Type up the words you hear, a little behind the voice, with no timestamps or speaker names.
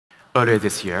Earlier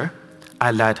this year,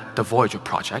 I led the Voyager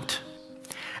project,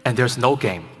 and there's no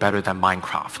game better than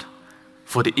Minecraft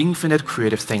for the infinite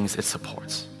creative things it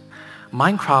supports.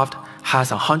 Minecraft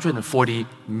has 140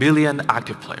 million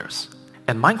active players,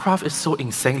 and Minecraft is so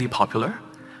insanely popular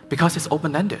because it's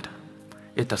open-ended.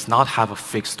 It does not have a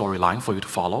fixed storyline for you to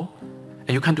follow, and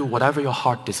you can do whatever your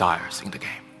heart desires in the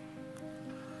game.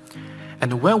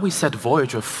 And when we set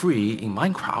Voyager free in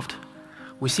Minecraft,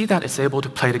 we see that it's able to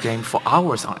play the game for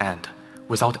hours on end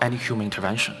without any human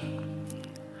intervention.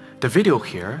 The video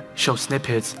here shows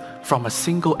snippets from a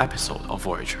single episode of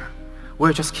Voyager,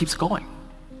 where it just keeps going.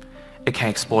 It can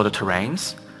explore the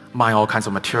terrains, mine all kinds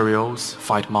of materials,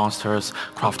 fight monsters,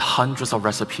 craft hundreds of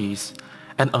recipes,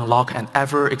 and unlock an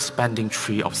ever-expanding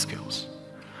tree of skills.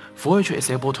 Voyager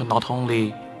is able to not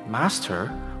only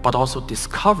master, but also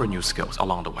discover new skills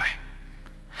along the way.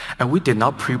 And we did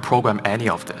not pre-program any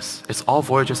of this. It's all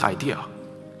Voyager's idea.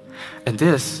 And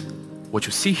this, what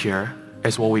you see here,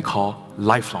 is what we call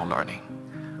lifelong learning,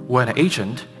 where an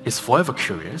agent is forever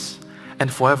curious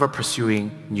and forever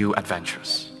pursuing new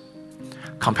adventures.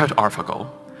 Compared to AlphaGo,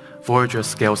 Voyager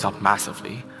scales up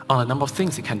massively on the number of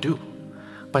things it can do,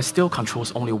 but still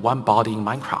controls only one body in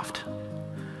Minecraft.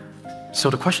 So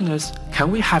the question is,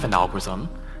 can we have an algorithm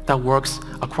that works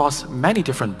across many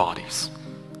different bodies?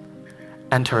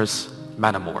 Enters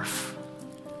Metamorph.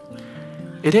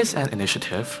 It is an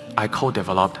initiative I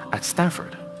co-developed at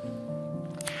Stanford.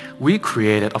 We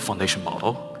created a foundation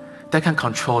model that can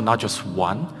control not just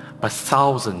one, but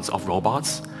thousands of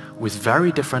robots with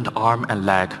very different arm and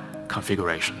leg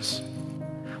configurations.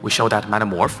 We show that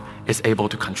Metamorph is able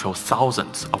to control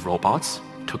thousands of robots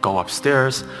to go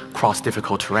upstairs, cross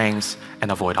difficult terrains,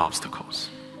 and avoid obstacles.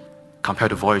 Compared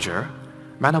to Voyager,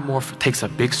 Metamorph takes a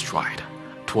big stride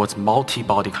towards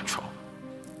multi-body control.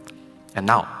 And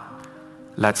now,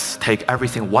 let's take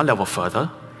everything one level further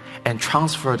and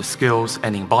transfer the skills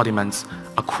and embodiments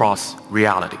across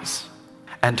realities.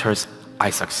 Enters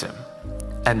Isaac Sim,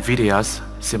 NVIDIA's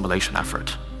simulation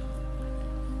effort.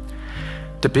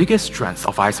 The biggest strength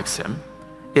of Isaac Sim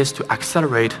is to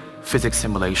accelerate physics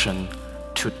simulation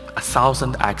to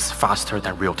 1,000x faster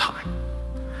than real time.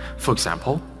 For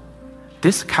example,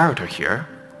 this character here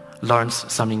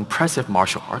learns some impressive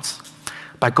martial arts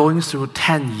by going through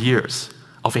 10 years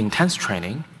of intense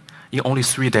training in only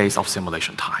 3 days of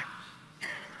simulation time.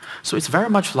 So it's very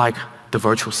much like the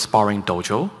virtual sparring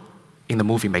dojo in the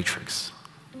movie Matrix.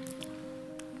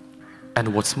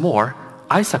 And what's more,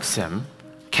 Isaac Sim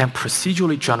can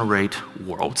procedurally generate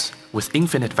worlds with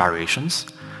infinite variations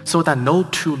so that no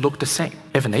two look the same.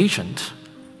 If an agent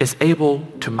is able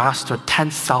to master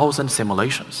 10,000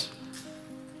 simulations,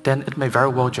 then it may very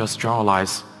well just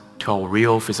generalize to our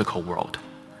real physical world,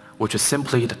 which is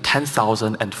simply the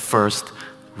 10,001st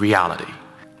reality.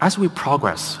 As we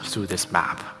progress through this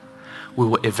map, we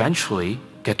will eventually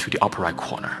get to the upper right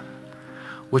corner,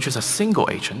 which is a single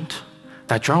agent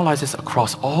that generalizes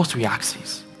across all 3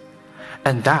 axes.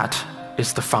 And that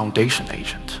is the foundation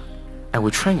agent. And we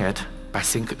train it by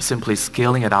simply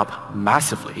scaling it up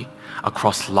massively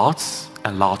across lots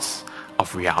and lots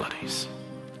of realities.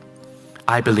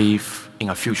 I believe in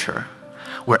a future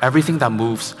where everything that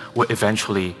moves will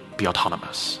eventually be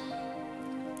autonomous.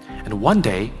 And one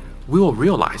day, we will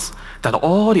realize that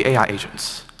all the AI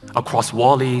agents across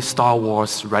WALL-E, Star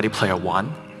Wars, Ready Player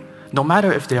One, no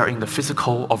matter if they are in the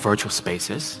physical or virtual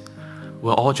spaces,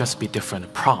 will all just be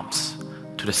different prompts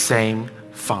to the same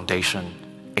foundation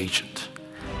agent.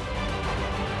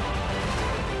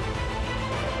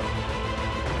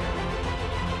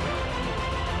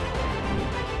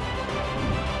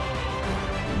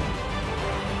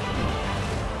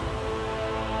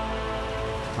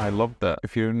 I love that.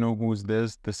 If you don't know who's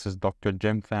this is Dr.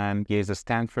 Jim Fan. He is a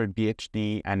Stanford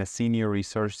PhD and a senior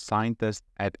research scientist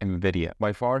at NVIDIA.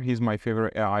 By far, he's my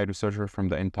favorite AI researcher from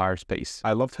the entire space.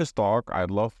 I loved his talk. I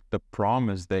loved the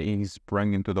promise that he's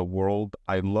bringing to the world.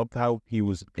 I loved how he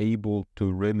was able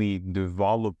to really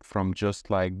develop from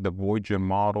just like the Voyager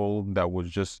model that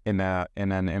was just in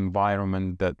an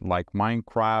environment that like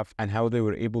Minecraft, and how they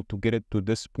were able to get it to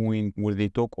this point where they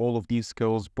took all of these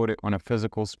skills, put it on a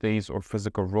physical space or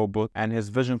physical robot, and his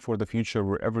vision for the future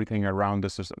where everything around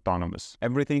us is autonomous.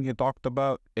 Everything he talked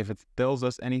about, if it tells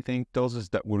us anything, tells us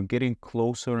that we're getting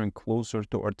closer and closer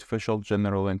to artificial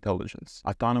general intelligence.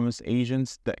 Autonomous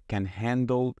agents that can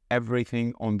handle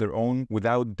everything on their own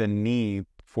without the need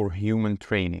for human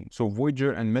training. So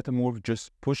Voyager and Metamorph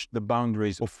just push the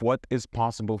boundaries of what is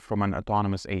possible from an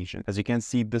autonomous agent. As you can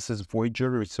see, this is Voyager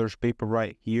research paper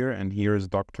right here, and here is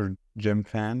Dr. Jim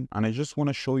fan, and I just want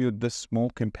to show you this small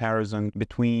comparison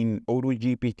between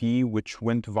AutoGPT, which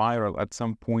went viral at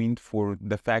some point for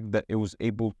the fact that it was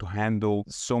able to handle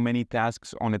so many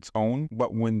tasks on its own,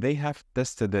 but when they have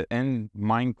tested it in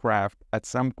Minecraft, at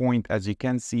some point, as you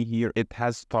can see here, it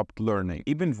has stopped learning.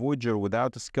 Even Voyager,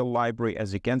 without a skill library,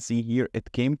 as you can see here,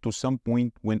 it came to some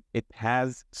point when it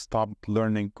has stopped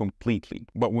learning completely.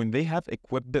 But when they have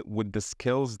equipped it with the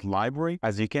skills library,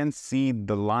 as you can see,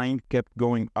 the line kept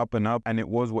going up and up, and it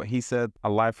was what he said, a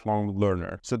lifelong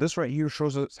learner. So this right here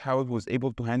shows us how it was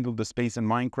able to handle the space in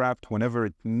Minecraft. Whenever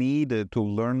it needed to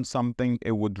learn something,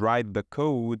 it would write the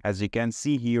code. As you can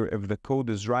see here, if the code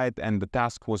is right and the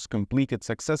task was completed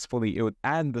successfully, it would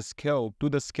add the skill to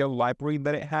the skill library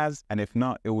that it has, and if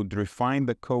not, it would refine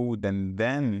the code and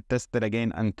then test it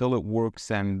again until it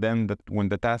works, and then when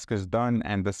the task is done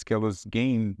and the skill is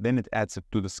gained, then it adds it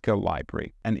to the skill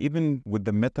library. And even with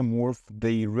the Metamorph,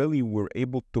 they really were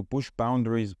able to push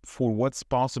boundaries for what's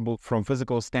possible from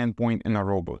physical standpoint in a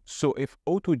robot. So if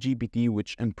AutoGPT,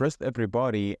 which impressed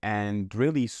everybody and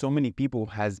really so many people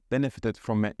has benefited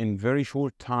from it in very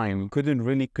short time, couldn't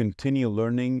really continue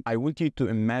learning, I want you to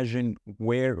imagine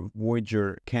where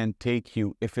Voyager can take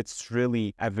you if it's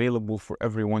really available for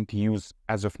everyone to use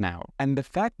as of now. And the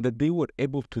fact that they were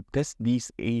able to test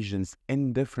these agents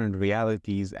in different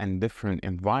realities and different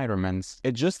environments,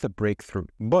 it's just a breakthrough.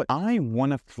 But I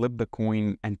want to flip the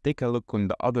coin and take a look on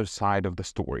the other side of the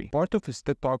story. Part of his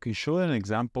TED Talk, he showed an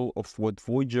example of what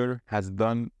Voyager has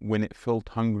done when it felt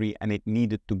hungry and it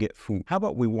needed to get food. How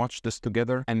about we watch this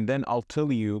together, and then I'll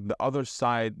tell you the other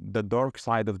side, the dark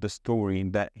side of the story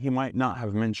that he might not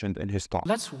have mentioned in his talk.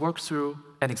 Let's work through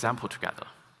an example together.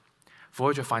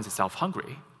 Voyager finds itself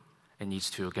hungry and needs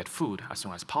to get food as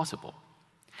soon as possible.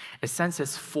 It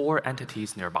senses 4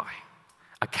 entities nearby: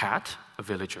 a cat, a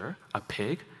villager, a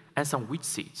pig, and some wheat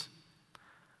seeds.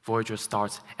 Voyager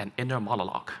starts an inner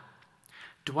monologue.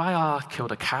 Do I kill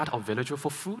the cat or villager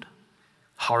for food?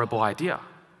 Horrible idea.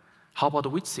 How about the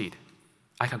wheat seed?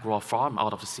 I can grow a farm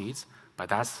out of the seeds, but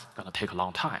that's gonna take a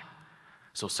long time.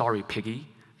 So sorry, piggy,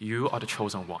 you are the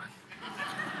chosen one.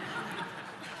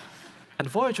 And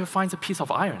Voyager finds a piece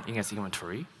of iron in its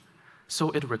inventory,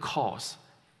 so it recalls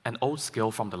an old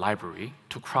skill from the library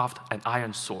to craft an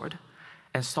iron sword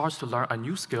and starts to learn a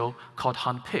new skill called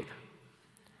hunt pig.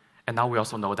 And now we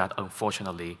also know that,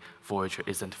 unfortunately, Voyager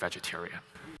isn't vegetarian.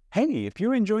 Hey, if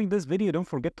you're enjoying this video, don't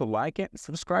forget to like it and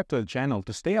subscribe to the channel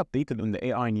to stay updated on the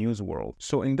AI news world.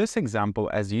 So in this example,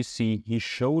 as you see, he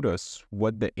showed us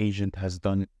what the agent has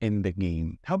done in the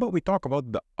game. How about we talk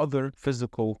about the other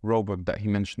physical robot that he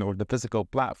mentioned, or the physical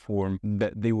platform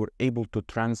that they were able to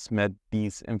transmit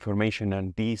these information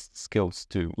and these skills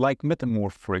to, like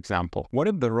Metamorph, for example. What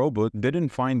if the robot didn't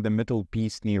find the metal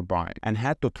piece nearby and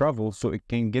had to travel so it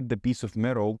can get the piece of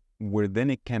metal where then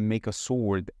it can make a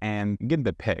sword and get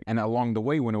the pig? And along the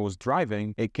way, when it was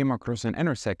driving, it came across an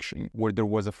intersection where there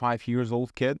was a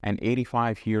 5-year-old kid and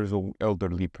 85-year-old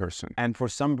elderly person. And for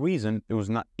some reason, it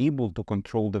was not able to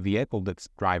control the vehicle that's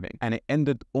driving. And it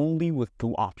ended only with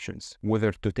 2 options,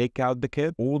 whether to take out the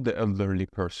kid or the elderly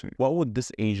person. What would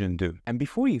this agent do? And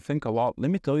before you think a lot,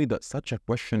 let me tell you that such a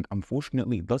question,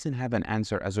 unfortunately, doesn't have an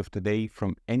answer as of today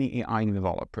from any AI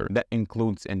developer. That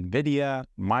includes NVIDIA,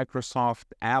 Microsoft,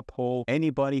 Apple,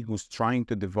 anybody who's trying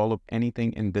to develop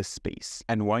anything in this space.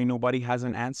 And why nobody has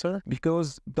an answer?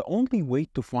 Because the only way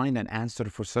to find an answer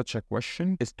for such a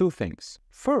question is 2 things.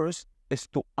 First is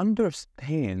to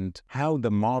understand how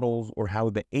the models or how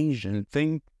the agent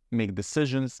think, make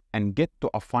decisions, and get to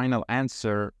a final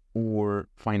answer or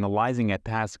finalizing a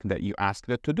task that you asked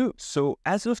it to do. So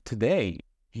as of today,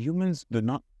 humans do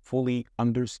not fully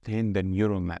understand the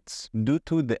neural nets due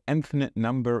to the infinite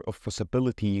number of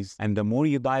possibilities, and the more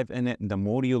you dive in it, the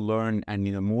more you learn, and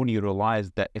the more you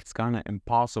realize that it's kind of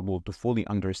impossible to fully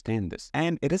understand this.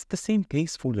 And it is the same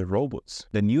case for the robots.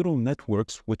 The neural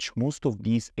networks which most of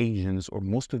these agents or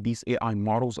most of these AI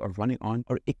models are running on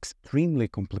are extremely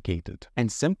complicated, and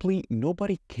simply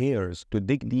nobody cares to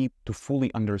dig deep to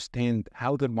fully understand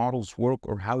how their models work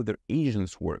or how their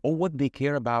agents work. All what they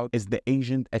care about is the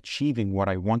agent achieving what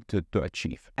I wanted to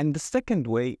achieve. And the second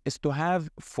way is to have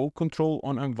full control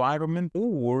on environment,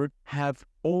 or have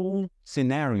all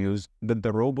scenarios that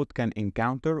the robot can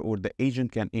encounter or the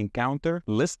agent can encounter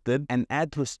listed, and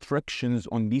add restrictions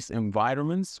on these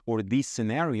environments or these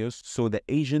scenarios so the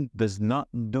agent does not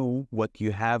know what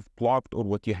you have blocked or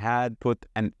what you had put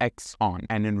an X on.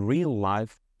 And in real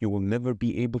life, you will never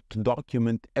be able to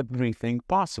document everything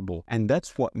possible. And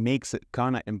that's what makes it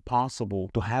kind of impossible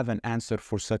to have an answer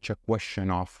for such a question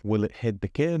of, will it hit the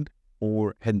kid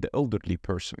or hit the elderly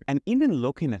person. And even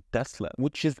looking at Tesla,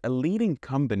 which is a leading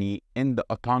company in the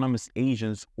autonomous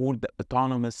agents or the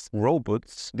autonomous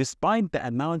robots, despite the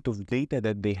amount of data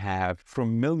that they have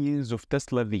from millions of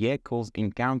Tesla vehicles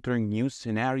encountering new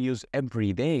scenarios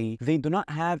every day, they do not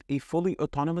have a fully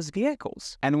autonomous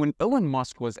vehicles. And when Elon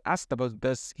Musk was asked about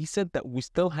this, he said that we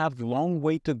still have a long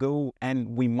way to go and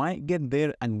we might get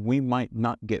there and we might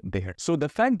not get there. So the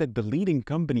fact that the leading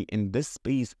company in this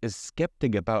space is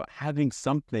skeptic about having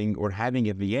something or having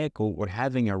a vehicle or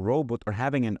having a robot or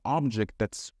having an object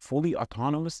that's fully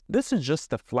autonomous, this is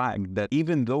just a flag that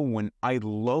even though when I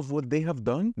love what they have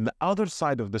done, the other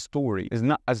side of the story is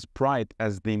not as bright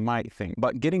as they might think.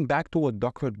 But getting back to what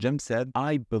Dr. Jim said,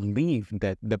 I believe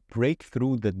that the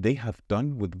breakthrough that they have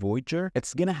done with Voyager,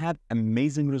 it's gonna have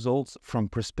amazing results from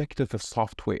perspective of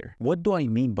software. What do I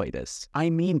mean by this? I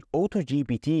mean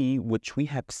AutoGPT, which we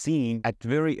have seen at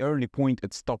very early point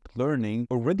it stopped learning,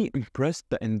 already impressed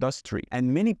the industry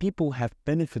and many people have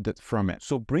benefited from it.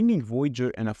 So bringing Voyager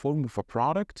in a form of a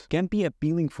product can be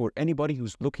appealing for anybody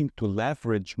who's looking to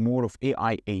leverage more of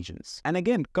AI agents. And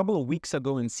again, a couple of weeks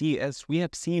ago in CES, we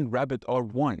have seen Rabbit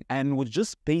R1, and with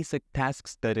just basic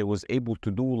tasks that it was able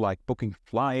to do, like booking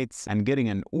flights and getting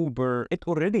an Uber, it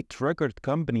already triggered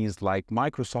companies like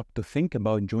Microsoft to think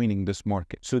about joining this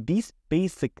market. So these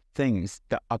basic things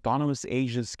that autonomous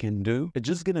agents can do, it's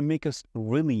just gonna make us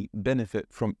really benefit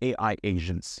from AI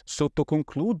agents. So to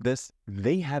conclude this,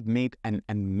 they have made an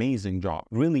amazing job.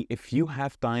 Really, if you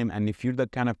have time and if you're the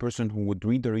kind of person who would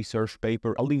read the research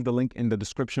paper, I'll leave the link in the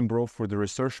description below for the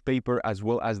research paper as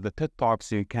well as the TED Talk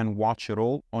so you can watch it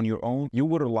all on your own. You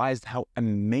will realize how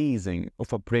amazing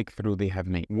of a breakthrough they have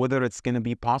made. Whether it's gonna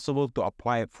be possible to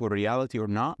apply it for reality or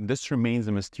not, this remains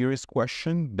a mysterious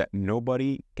question that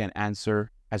nobody can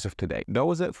answer as of today. That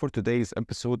was it for today's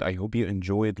episode. I hope you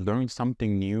enjoyed, learned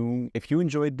something new. If you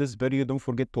enjoyed this video, don't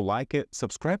forget to like it,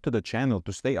 subscribe to the channel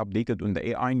to stay updated on the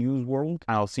AI news world,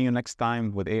 and I'll see you next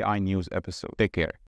time with AI news episode. Take care.